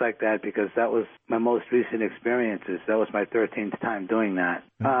snakes like that because that was my most recent experiences. That was my 13th time doing that.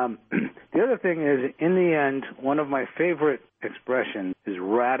 The other thing is, in the end, one of my favorite expressions is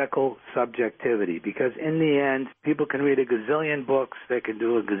radical subjectivity, because in the end, people can read a gazillion books, they can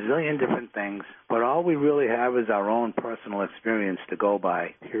do a gazillion different things, but all we really have is our own personal experience to go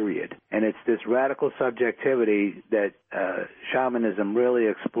by, period. And it's this radical subjectivity that shamanism really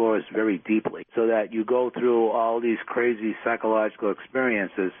explores very deeply, so that you go through all these crazy psychological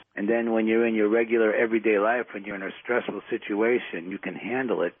experiences, and then when you're in your regular everyday life, when you're in a stressful situation, you can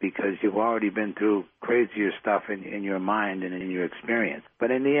handle it because you've already been through crazier stuff in your mind and in your experience.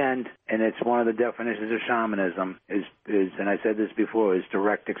 But in the end, and it's one of the definitions of shamanism, is and I said this before, is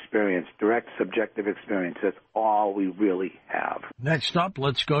direct experience, direct subjective experience. That's all we really have. Next up,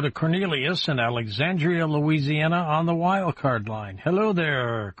 let's go to Cornelius in Alexandria, Louisiana on the wildcard line. Hello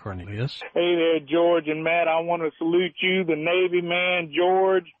there, Cornelius. Hey there, George and Matt. I want to salute you, the Navy man,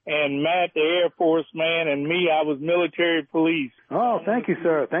 George, and Matt, the Air Force man, and me, I was military police. Oh, thank you,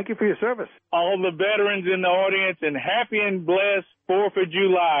 sir. Thank you for your service. All the veterans in the audience, and happy and blessed 4th of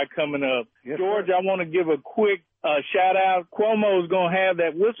July coming up. Yes, George, sir. I want to give a quick shout out, Cuomo's going to have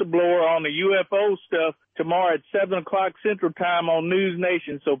that whistleblower on the UFO stuff tomorrow at 7 o'clock Central Time on News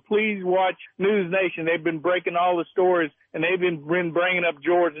Nation. So please watch News Nation. They've been breaking all the stories, and they've been bringing up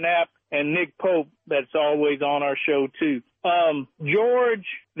George Knapp and Nick Pope. That's always on our show, too. George,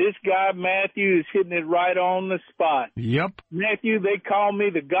 this guy Matthew is hitting it right on the spot. Yep. Matthew, they call me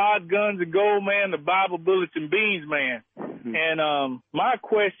the God, Guns, and Gold Man, the Bible, Bullets, and Beans Man. And my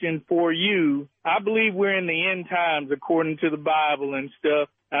question for you, I believe we're in the end times according to the Bible and stuff.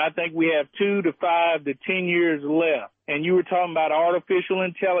 And I think we have 2 to 5 to 10 years left. And you were talking about artificial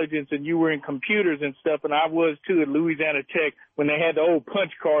intelligence, and you were in computers and stuff, and I was too at Louisiana Tech when they had the old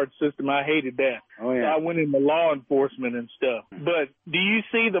punch card system. I hated that. Oh, yeah. So I went into law enforcement and stuff. But do you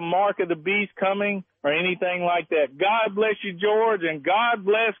see the mark of the beast coming or anything like that? God bless you, George, and God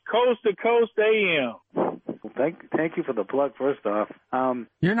bless Coast to Coast AM. Well, thank you for the plug, first off.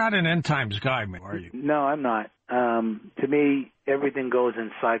 You're not an end times guy, are you? No, I'm not. To me, everything goes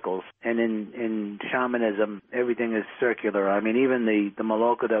in cycles, and in shamanism, everything is circular. I mean, even the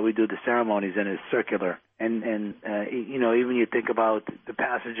maloka that we do the ceremonies in is circular. And you know, even you think about the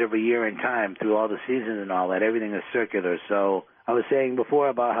passage of a year in time through all the seasons and all that, everything is circular. So I was saying before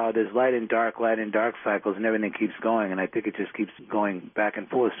about how there's light and dark cycles, and everything keeps going, and I think it just keeps going back and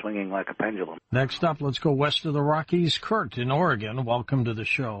forth, swinging like a pendulum. Next up, let's go west of the Rockies. Kurt in Oregon, welcome to the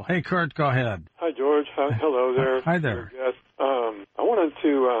show. Hey, Kurt, go ahead. Hi, George. Hello there. Hi there. Yes. I wanted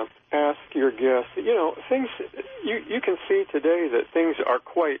to ask your guest, you know, things, you can see today that things are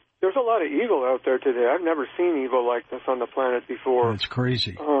there's a lot of evil out there today. I've never seen evil like this on the planet before. It's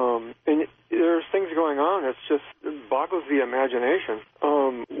crazy. And there's things going on. It boggles the imagination.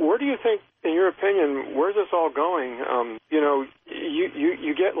 Where do you think, in your opinion, where's this all going? You know,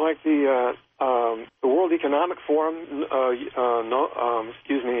 you get like the World Economic Forum,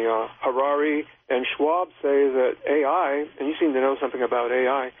 Harari and Schwab say that AI, and you seem to know something about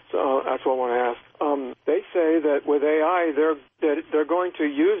AI, so that's what I want to ask. They say that with AI, they're going to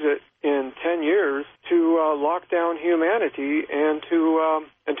use it in 10 years to lock down humanity and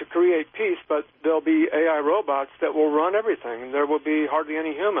to create peace, but there'll be AI robots that will run everything, and there will be hardly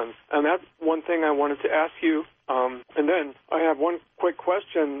any humans. And that's one thing I wanted to ask you. And then I have one quick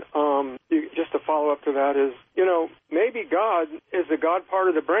question, just to follow up to that is, you know, maybe God is the God part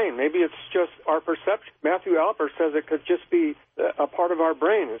of the brain. Maybe it's just our perception. Matthew Alpert says it could just be a part of our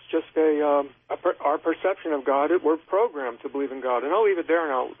brain. It's just our perception of God. We're programmed to believe in God. And I'll leave it there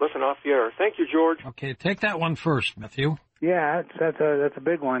and I'll listen off the air. Thank you, George. Okay, take that one first, Matthew. Yeah, that's a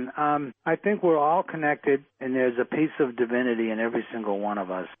big one. I think we're all connected, and there's a piece of divinity in every single one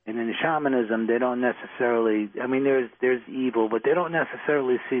of us. And in shamanism, they don't necessarily, I mean, there's evil, but they don't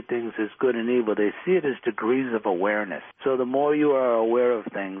necessarily see things as good and evil. They see it as degrees of awareness. So the more you are aware of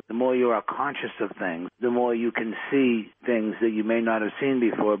things, the more you are conscious of things, the more you can see things that you may not have seen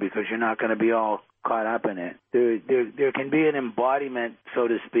before, because you're not going to be all caught up in it. There can be an embodiment, so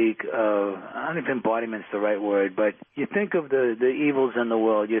to speak, of, I don't know if embodiment's the right word, but you think of the evils in the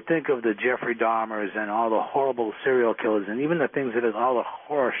world, you think of the Jeffrey Dahmers and all the horrible serial killers, and even the things that is all the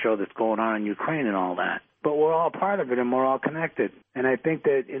horror show that's going on in Ukraine and all that. But we're all part of it, and we're all connected. And I think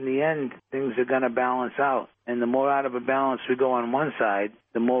that in the end, things are going to balance out. And the more out of a balance we go on one side,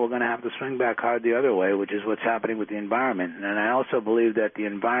 the more we're going to have to swing back hard the other way, which is what's happening with the environment. And I also believe that the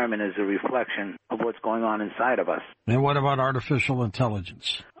environment is a reflection of what's going on inside of us. And what about artificial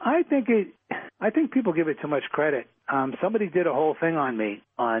intelligence? I think people give it too much credit. Somebody did a whole thing on me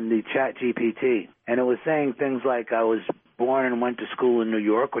on the Chat GPT, and it was saying things like I was born and went to school in New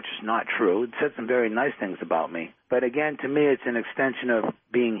York, which is not true. It said some very nice things about me. But again, to me, it's an extension of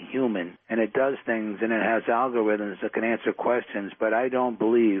being human, and it does things, and it has algorithms that can answer questions, but I don't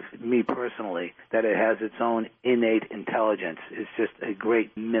believe, me personally, that it has its own innate intelligence. It's just a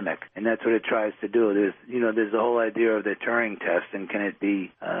great mimic, and that's what it tries to do. There's the whole idea of the Turing test, and can it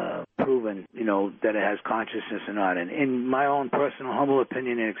be proven, that it has consciousness or not. And in my own personal humble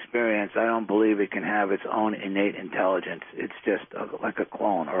opinion and experience, I don't believe it can have its own innate intelligence. It's just like a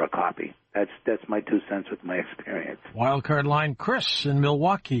clone or a copy. That's my 2 cents with my experience. Wildcard line, Chris in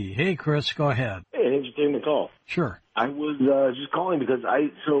Milwaukee. Hey, Chris, go ahead. Hey, thanks for taking the call. Sure. I was just calling because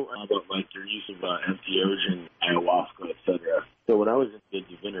about like your use of entheogen, ayahuasca, etc. So when I was in the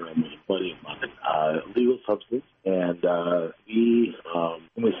Divinity, I met a buddy of mine, legal substance, and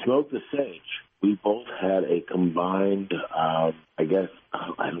when we smoked the sage, we both had a combined,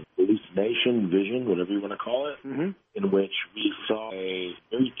 hallucination, vision, whatever you want to call it, in which we saw a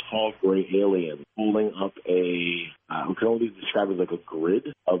very tall gray alien holding up we can only describe it like a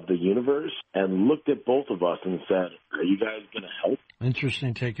grid of the universe, and looked at both of us and said, "Are you guys going to help?"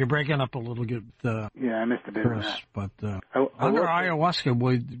 Interesting take. You're breaking up a little bit, Yeah, I missed a bit Chris, of that. but I under ayahuasca,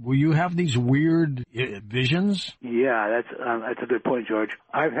 will you have these weird visions? Yeah, that's a good point, George.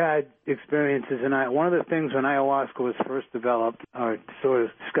 I've had experiences, and one of the things when ayahuasca was first developed, or sort of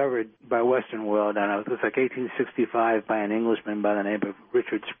discovered by Western world, and it was like 1865 by an Englishman by the name of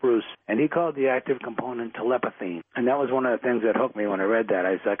Richard Spruce, and he called the active component telepathy, and that was one of the things that hooked me when I read that.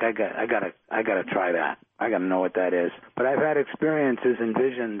 I was like, I gotta try that. I got to know what that is. But I've had experiences and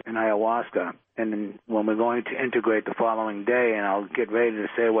visions in ayahuasca, and then when we're going to integrate the following day, and I'll get ready to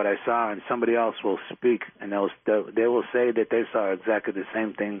say what I saw, and somebody else will speak, and they will say that they saw exactly the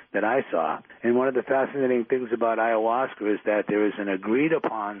same thing that I saw. And one of the fascinating things about ayahuasca is that there is an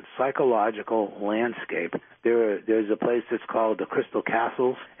agreed-upon psychological landscape. There's a place that's called the Crystal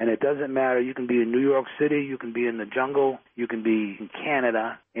Castles, and it doesn't matter. You can be in New York City, you can be in the jungle, you can be in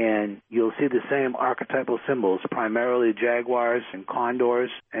Canada, and you'll see the same archetypal symbols, primarily jaguars and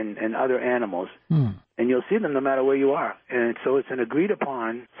condors and other animals. And you'll see them no matter where you are. And so it's an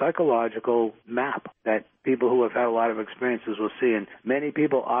agreed-upon psychological map that people who have had a lot of experiences will see. And many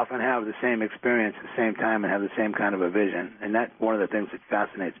people often have the same experience at the same time and have the same kind of a vision. And that's one of the things that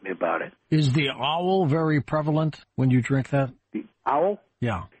fascinates me about it. Is the owl very prevalent when you drink that? The owl?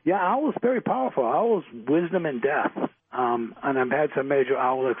 Yeah. Yeah, owl's very powerful. Owl's wisdom and death. And I've had some major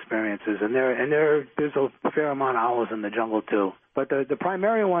owl experiences, and there's a fair amount of owls in the jungle too. But the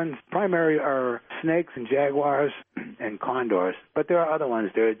primary are snakes and jaguars and condors. But there are other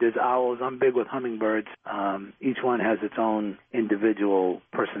ones. There's owls. I'm big with hummingbirds. Each one has its own individual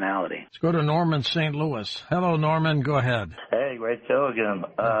personality. Let's go to Norman, St. Louis. Hello, Norman. Go ahead. Hey, great show again.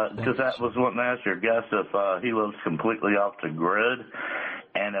 Because that was wanting to ask your guest if he lives completely off the grid,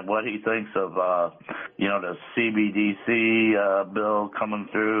 and what he thinks of, the CBDC bill coming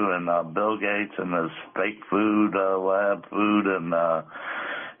through, and Bill Gates and his fake food, lab food, and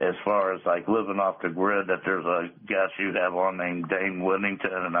as far as like living off the grid, that there's a guest you have on named Dane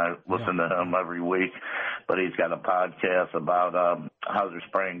Whittington, and I listen to him every week, but he's got a podcast about how they're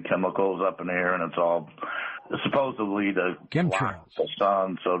spraying chemicals up in the air, and it's all supposedly to block the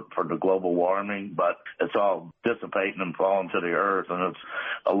sun, so for the global warming, but it's all dissipating and falling to the earth, and it's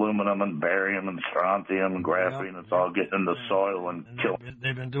aluminum and barium and strontium and graphene. It's all getting in the soil and killing.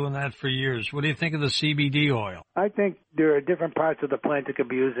 They've been doing that for years. What do you think of the CBD oil? I think there are different parts of the plant that can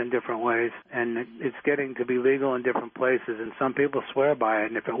be used in different ways, and it's getting to be legal in different places, and some people swear by it,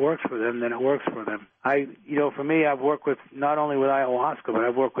 and if it works for them, then it works for them. For me, I've worked with, not only with ayahuasca, but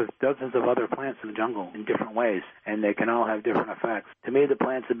I've worked with dozens of other plants in the jungle in different ways, and they can all have different effects. To me, the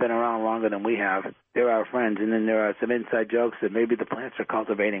plants have been around longer than we have. They're our friends, and then there are some inside jokes that maybe the plants are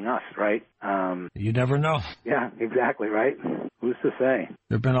cultivating us, right? You never know. Yeah, exactly, right? Who's to say?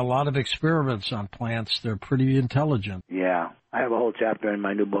 There have been a lot of experiments on plants. They're pretty intelligent. Yeah. I have a whole chapter in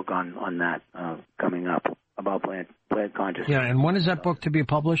my new book on that coming up about plant consciousness. Yeah, and when is that book to be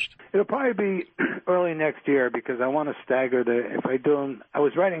published? It'll probably be early next year because I want to stagger I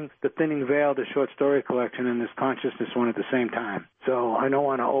was writing The Thinning Veil, the short story collection, and this consciousness one at the same time. So I don't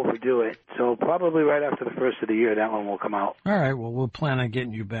want to overdo it. So probably right after the first of the year, that one will come out. All right, well, we'll plan on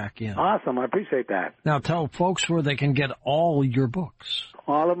getting you back in. Awesome, I appreciate that. Now tell folks where they can get all your books.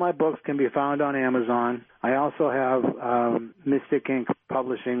 All of my books can be found on Amazon. I also have Mystic Ink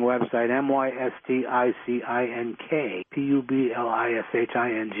Publishing website, MYSTICINK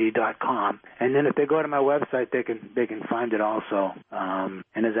and then if they go to my website, they can find it also.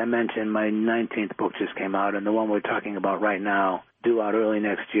 And as I mentioned, my 19th book just came out, and the one we're talking about right now, due out early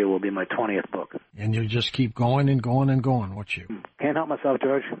next year, will be my 20th book. And you'll just keep going and going and going, won't you? Can't help myself,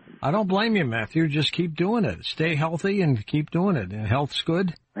 George. I don't blame you, Matthew. Just keep doing it. Stay healthy and keep doing it. And health's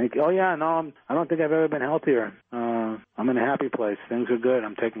good? Thank you. Oh, yeah, no, I don't think I've ever been healthier. I'm in a happy place. Things are good.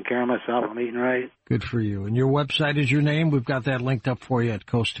 I'm taking care of myself. I'm eating right. Good for you. And your website is your name. We've got that linked up for you at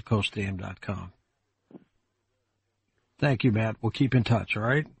coasttocoastam.com. Thank you, Matt. We'll keep in touch, all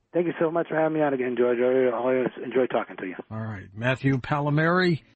right? Thank you so much for having me on again, George. I always enjoy talking to you. All right. Matthew Pallamary,